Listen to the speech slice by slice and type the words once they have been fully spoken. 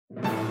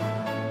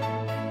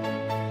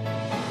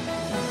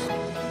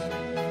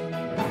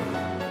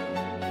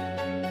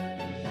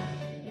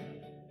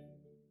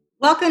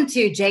Welcome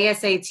to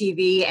JSA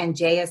TV and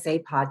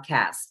JSA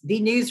Podcast,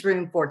 the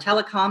newsroom for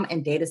telecom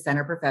and data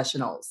center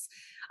professionals.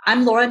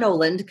 I'm Laura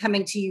Noland,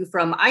 coming to you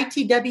from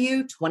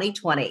ITW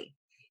 2020.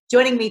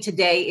 Joining me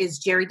today is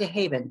Jerry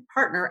DeHaven,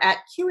 partner at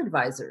Q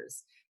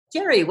Advisors.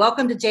 Jerry,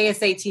 welcome to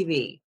JSA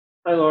TV.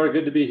 Hi, Laura.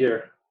 Good to be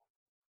here.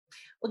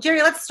 Well,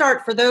 Jerry, let's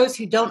start. For those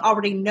who don't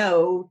already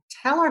know,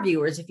 tell our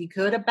viewers, if you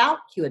could, about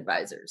Q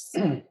Advisors.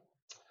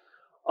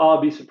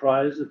 I'll be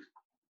surprised if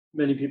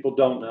many people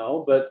don't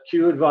know, but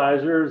Q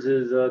Advisors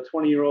is a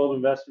 20-year-old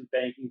investment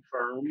banking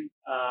firm.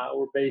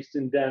 We're based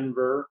in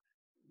Denver.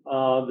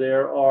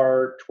 There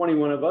are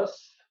 21 of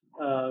us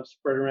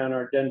spread around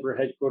our Denver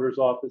headquarters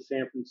office,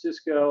 San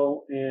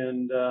Francisco,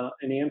 and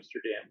in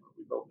Amsterdam.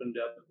 We've opened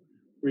up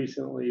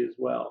recently as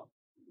well.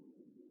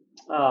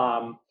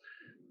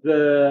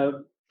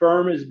 The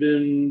firm has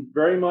been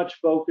very much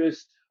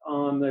focused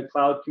on the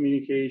cloud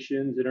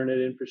communications, internet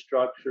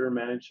infrastructure,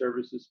 managed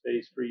services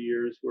space for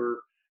years. We're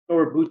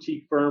a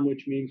boutique firm,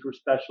 which means we're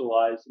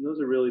specialized, and those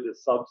are really the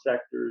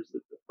subsectors that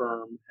the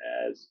firm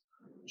has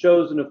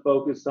chosen to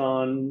focus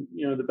on,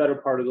 the better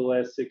part of the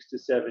last 6 to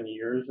 7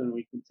 years, and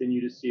we continue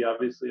to see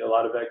obviously a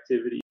lot of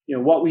activity.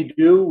 What we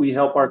do, we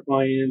help our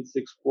clients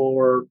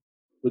explore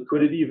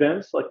liquidity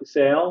events like a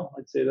sale.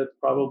 I'd say that's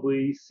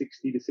probably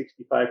 60 to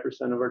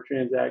 65% of our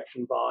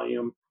transaction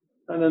volume.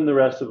 And then the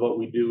rest of what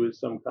we do is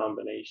some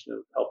combination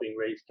of helping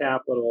raise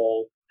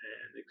capital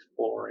and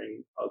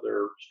exploring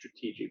other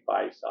strategic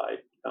buy-side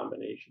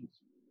combinations.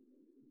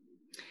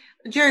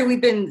 Jerry,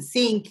 we've been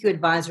seeing Q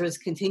Advisors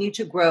continue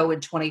to grow in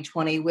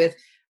 2020 with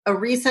a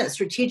recent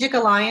strategic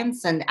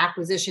alliance and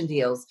acquisition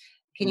deals.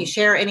 Can you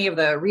share any of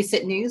the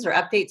recent news or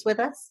updates with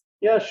us?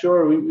 Yeah,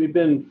 sure. We've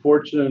been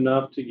fortunate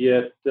enough to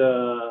get,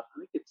 I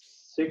think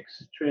it's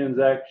 6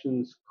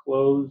 transactions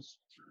closed.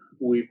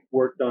 We've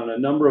worked on a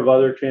number of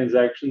other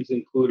transactions,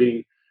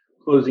 including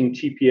closing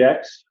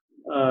TPX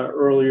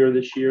earlier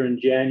this year in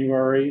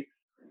January.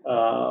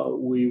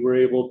 We were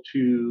able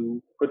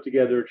to put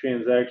together a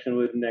transaction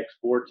with Next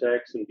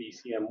Vortex and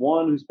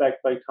BCM1, who's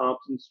backed by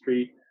Thompson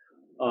Street,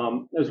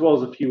 as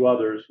well as a few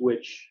others,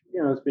 which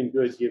has been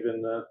good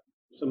given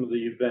some of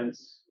the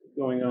events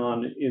going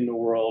on in the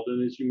world.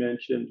 And as you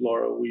mentioned,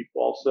 Laura, we've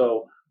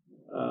also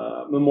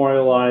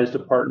memorialized a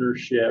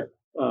partnership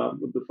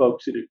with the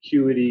folks at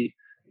Acuity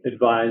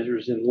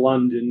Advisors in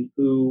London,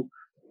 who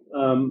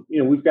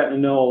we've gotten to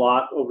know a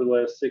lot over the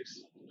last 6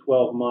 to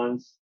 12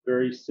 months.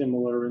 Very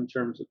similar in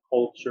terms of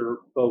culture,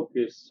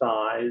 focus,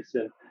 size,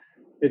 and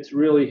it's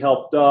really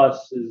helped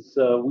us as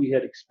we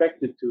had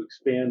expected to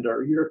expand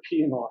our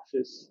European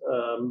office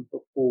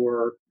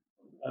before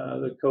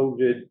the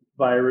COVID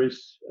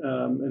virus,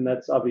 and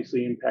that's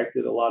obviously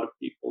impacted a lot of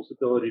people's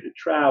ability to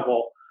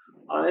travel.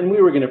 And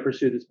we were going to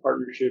pursue this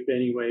partnership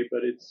anyway,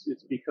 but it's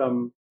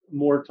become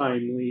more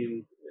timely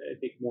and I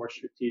think more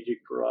strategic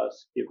for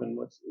us, given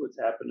what's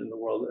happened in the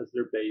world, as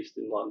they're based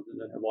in London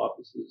and have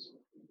offices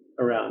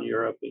around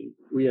Europe, and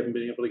we haven't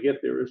been able to get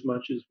there as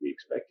much as we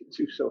expected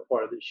to so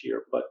far this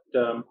year. But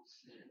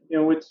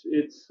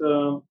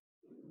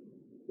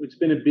it's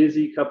been a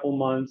busy couple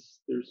months.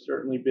 There's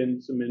certainly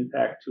been some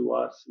impact to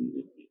us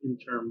in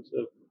terms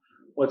of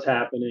what's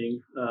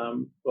happening,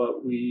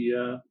 but we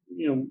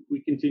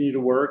continue to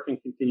work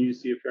and continue to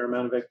see a fair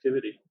amount of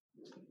activity.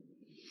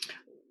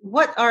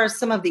 What are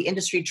some of the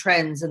industry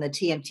trends in the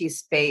TMT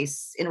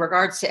space in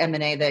regards to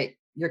M&A that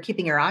you're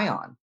keeping your eye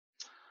on?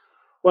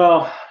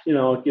 Well,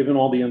 given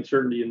all the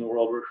uncertainty in the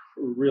world, we're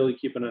really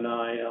keeping an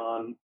eye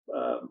on,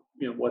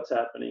 what's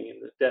happening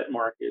in the debt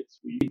markets.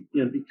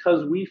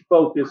 Because we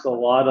focus a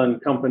lot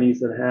on companies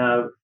that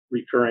have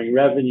recurring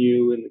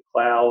revenue in the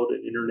cloud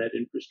and internet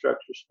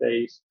infrastructure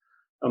space.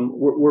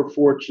 We're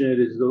fortunate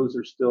as those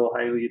are still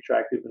highly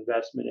attractive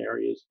investment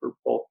areas for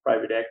both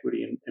private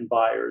equity and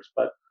buyers.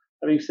 But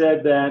having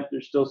said that,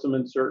 there's still some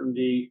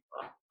uncertainty.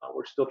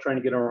 We're still trying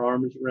to get our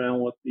arms around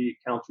what the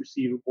accounts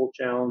receivable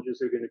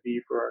challenges are going to be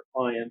for our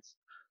clients.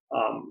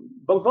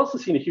 But we've also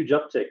seen a huge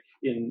uptick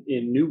in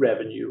new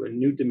revenue and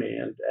new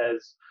demand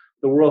as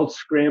the world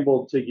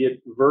scrambled to get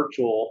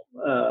virtual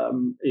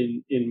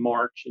in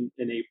March and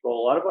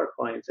April. A lot of our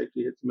clients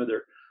actually had some of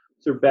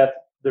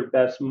their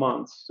best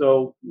months.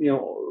 So,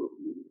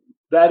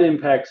 that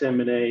impacts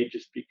M&A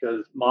just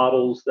because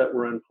models that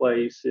were in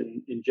place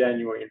in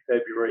January and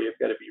February have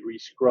got to be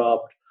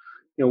rescrubbed.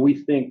 We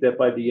think that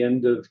by the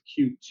end of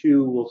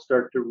Q2, we'll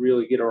start to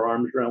really get our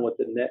arms around what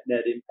the net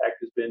impact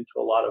has been to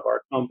a lot of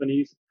our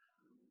companies.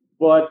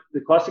 But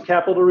the cost of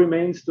capital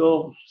remains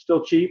still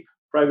cheap.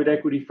 Private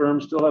equity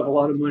firms still have a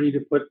lot of money to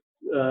put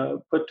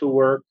to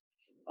work.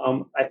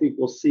 I think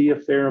we'll see a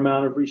fair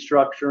amount of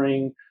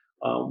restructuring.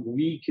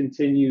 We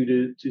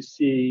continue to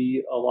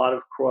see a lot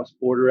of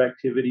cross-border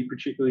activity,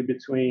 particularly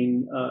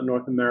between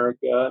North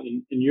America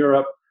and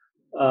Europe.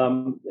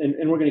 And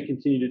we're going to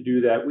continue to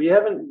do that. We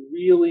haven't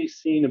really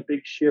seen a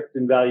big shift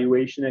in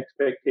valuation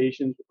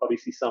expectations. We'll probably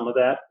see some of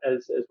that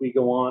as we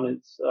go on.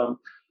 It's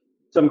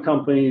some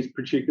companies,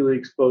 particularly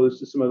exposed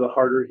to some of the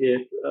harder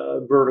hit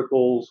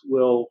verticals,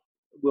 will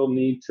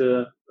need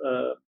to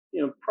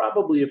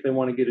probably if they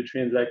want to get a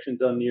transaction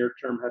done near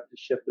term, have to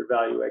shift their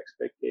value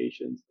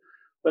expectations.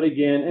 But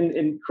again,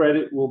 and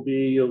credit will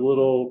be a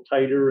little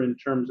tighter in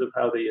terms of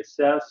how they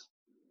assess.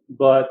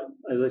 But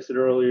as I said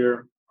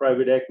earlier,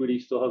 private equity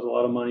still has a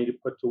lot of money to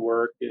put to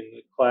work, and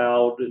the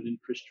cloud and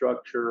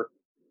infrastructure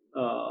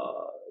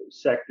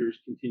sectors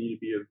continue to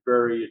be a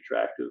very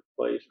attractive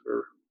place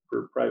for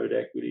private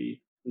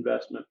equity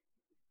investment.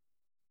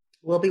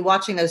 We'll be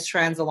watching those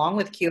trends along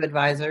with Q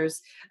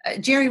Advisors.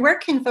 Jerry, where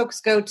can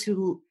folks go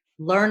to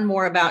learn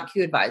more about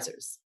Q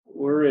Advisors?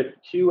 We're at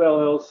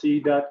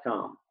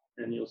qllc.com,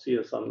 and you'll see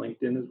us on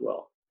LinkedIn as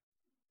well.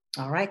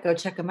 All right, go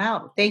check them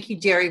out. Thank you,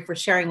 Jerry, for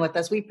sharing with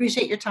us. We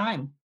appreciate your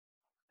time.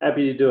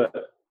 Happy to do it.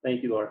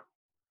 Thank you, Laura.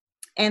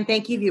 And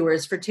thank you,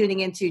 viewers, for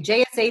tuning into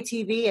JSA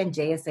TV and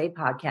JSA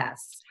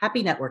Podcasts.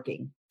 Happy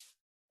networking.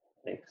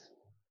 Thanks.